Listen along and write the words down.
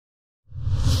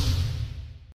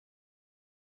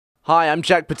Hi, I'm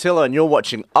Jack Patilla, and you're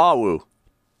watching Awu.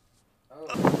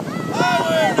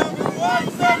 Awu number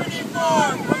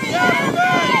 174 from the Outer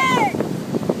Banks!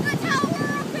 The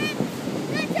tower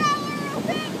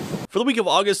opens! For the week of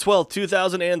August 12th,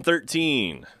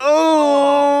 2013.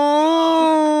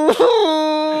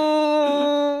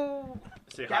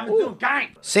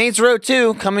 Saints Row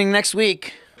 2 coming next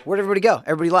week. Where'd everybody go?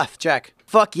 Everybody left. Jack.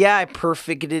 Fuck yeah, I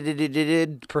perfected.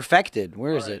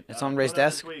 Where is it? It's on Ray's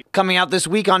desk. Coming out this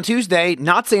week on Tuesday,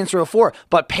 not Saints Row 4,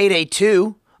 but Payday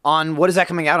 2 on, what is that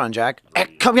coming out on, Jack?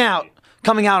 Coming out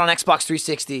on Xbox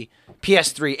 360,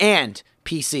 PS3, and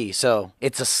PC. So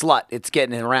it's a slut. It's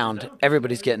getting it around.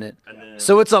 Everybody's getting it.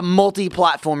 So it's a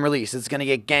multi-platform release. It's gonna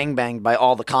get gangbanged by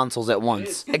all the consoles at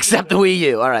once, except the Wii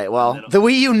U. All right, well, the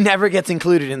Wii U never gets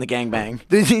included in the gangbang.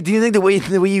 Do you think the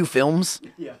Wii U films?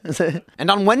 Yeah.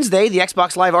 And on Wednesday, the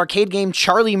Xbox Live arcade game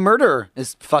Charlie Murder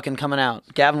is fucking coming out.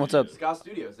 Gavin, what's up? Scott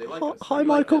Studios, they like us. Hi,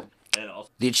 Michael.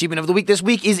 The achievement of the week this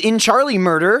week is in Charlie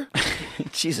Murder.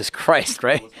 Jesus Christ,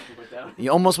 right?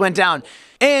 You almost went down.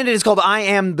 And it is called I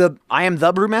am the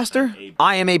Brewmaster.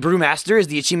 I am a Brewmaster is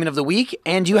the achievement of the week,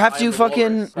 and you have to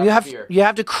fucking you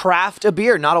have to craft a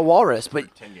beer, not a walrus, but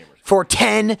for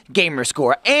 10 gamer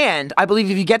score. And I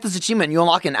believe if you get this achievement, you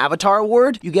unlock an avatar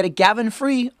award. You get a Gavin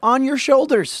free on your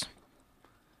shoulders.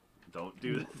 Don't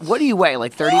do this. What do you weigh?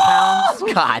 Like 30 pounds?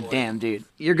 God damn, dude.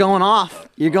 You're going off.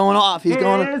 You're going off. He's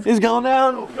going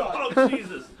down. Oh, God. Oh,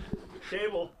 Jesus.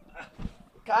 Cable.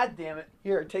 God damn it.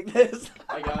 Here, take this.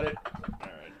 I got it.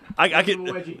 I can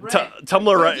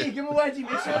Tumblr right. Give him a wedgie.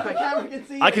 Make sure the camera can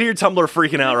see. I can hear Tumblr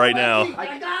freaking out right now.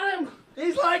 I got him.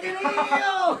 He's like an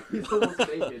eel. He's almost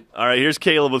naked. All right, here's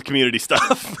Caleb with community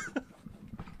stuff.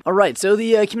 All right, so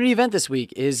the community event this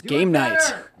week is game night.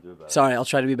 Sorry, I'll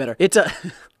try to be better. It's a.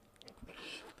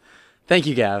 Thank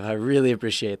you, Gav. I really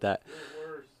appreciate that.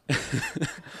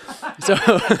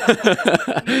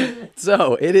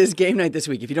 So it is game night this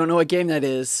week. If you don't know what game night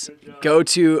is, go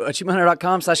to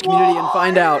achievementhunter.com/community and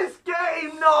find out. It's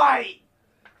game night!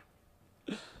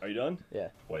 Are you done? Yeah.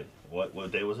 Wait,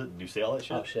 what day was it? Did you say all that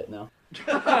shit? Oh shit, no.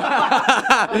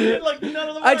 Like none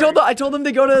of the I told them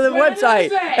to go to the website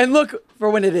and look for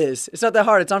when it is. It's not that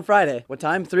hard. It's on Friday. What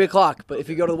time? 3 o'clock. But if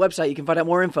you go to the website, you can find out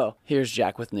more info. Here's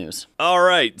Jack with news. All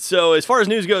right. So as far as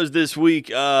news goes this week,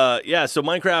 yeah. So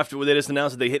Minecraft, they just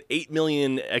announced that they hit 8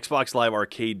 million Xbox Live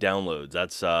Arcade downloads.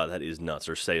 that is nuts,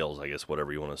 or sales, I guess,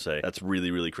 whatever you want to say. That's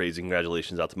really, really crazy.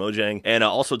 Congratulations out to Mojang. And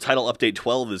also, Title Update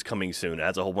 12 is coming soon. It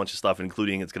adds a whole bunch of stuff,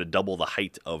 including it's going to double the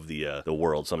height of the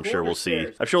world. So I'm sure we'll see.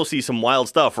 I'm sure we'll see some wild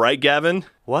stuff, right, Gavin?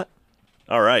 What?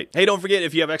 All right. Hey, don't forget,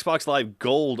 if you have Xbox Live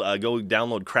Gold, go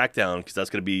download Crackdown, because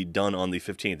that's going to be done on the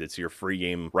 15th. It's your free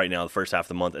game right now, the first half of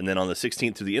the month. And then on the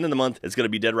 16th to the end of the month, it's going to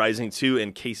be Dead Rising 2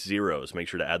 and Case Zero. So make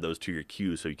sure to add those to your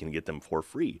queue so you can get them for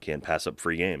free. You can't pass up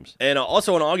free games. And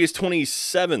also on August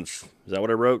 27th, is that what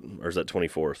I wrote? Or is that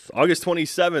 24th? August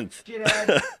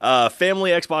 27th, family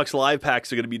Xbox Live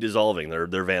packs are going to be dissolving.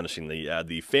 They're vanishing.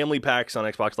 The family packs on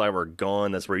Xbox Live are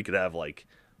gone. That's where you could have, like,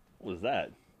 what was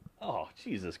that? Oh,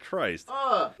 Jesus Christ.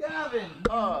 Gavin,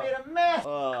 you made a mess.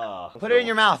 Put it in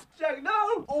your mouth. Jack,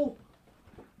 no! Oh!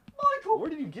 Michael! Where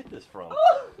did you get this from?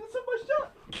 Oh, that's so much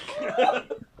stuff!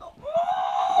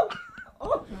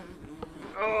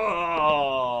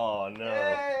 Oh, no.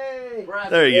 Hey!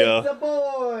 There you go. It's a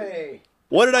boy!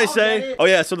 What did I say? Oh,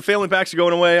 yeah, so the family packs are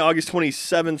going away August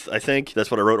 27th, I think.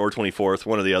 That's what I wrote, or 24th,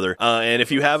 one or the other. And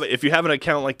if you have an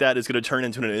account like that, it's going to turn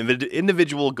into an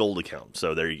individual gold account.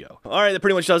 So there you go. All right, that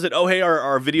pretty much does it. Oh, hey,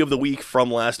 our video of the week from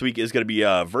last week is going to be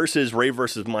Ray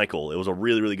versus Michael. It was a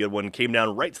really, really good one. Came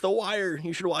down right to the wire.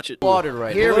 You should watch it.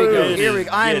 Here we go. Here we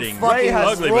go. I'm fucking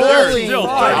ugly, but there's rolling. still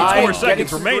 34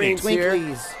 seconds remaining.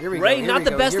 Please. Here we go. Ray, Here not we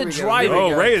the go. best Here at we go. driving.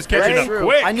 Oh, Ray is catching up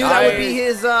quick. I knew that would be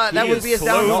his. That would be his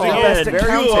downfall. Best accountant.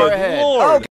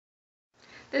 Lord.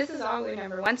 This is Awu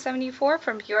number 174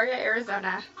 from Peoria,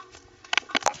 Arizona.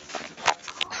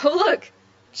 Oh look,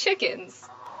 chickens.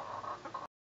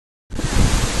 Awu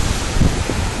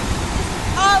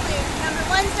number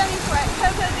 174 at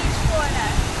Cocoa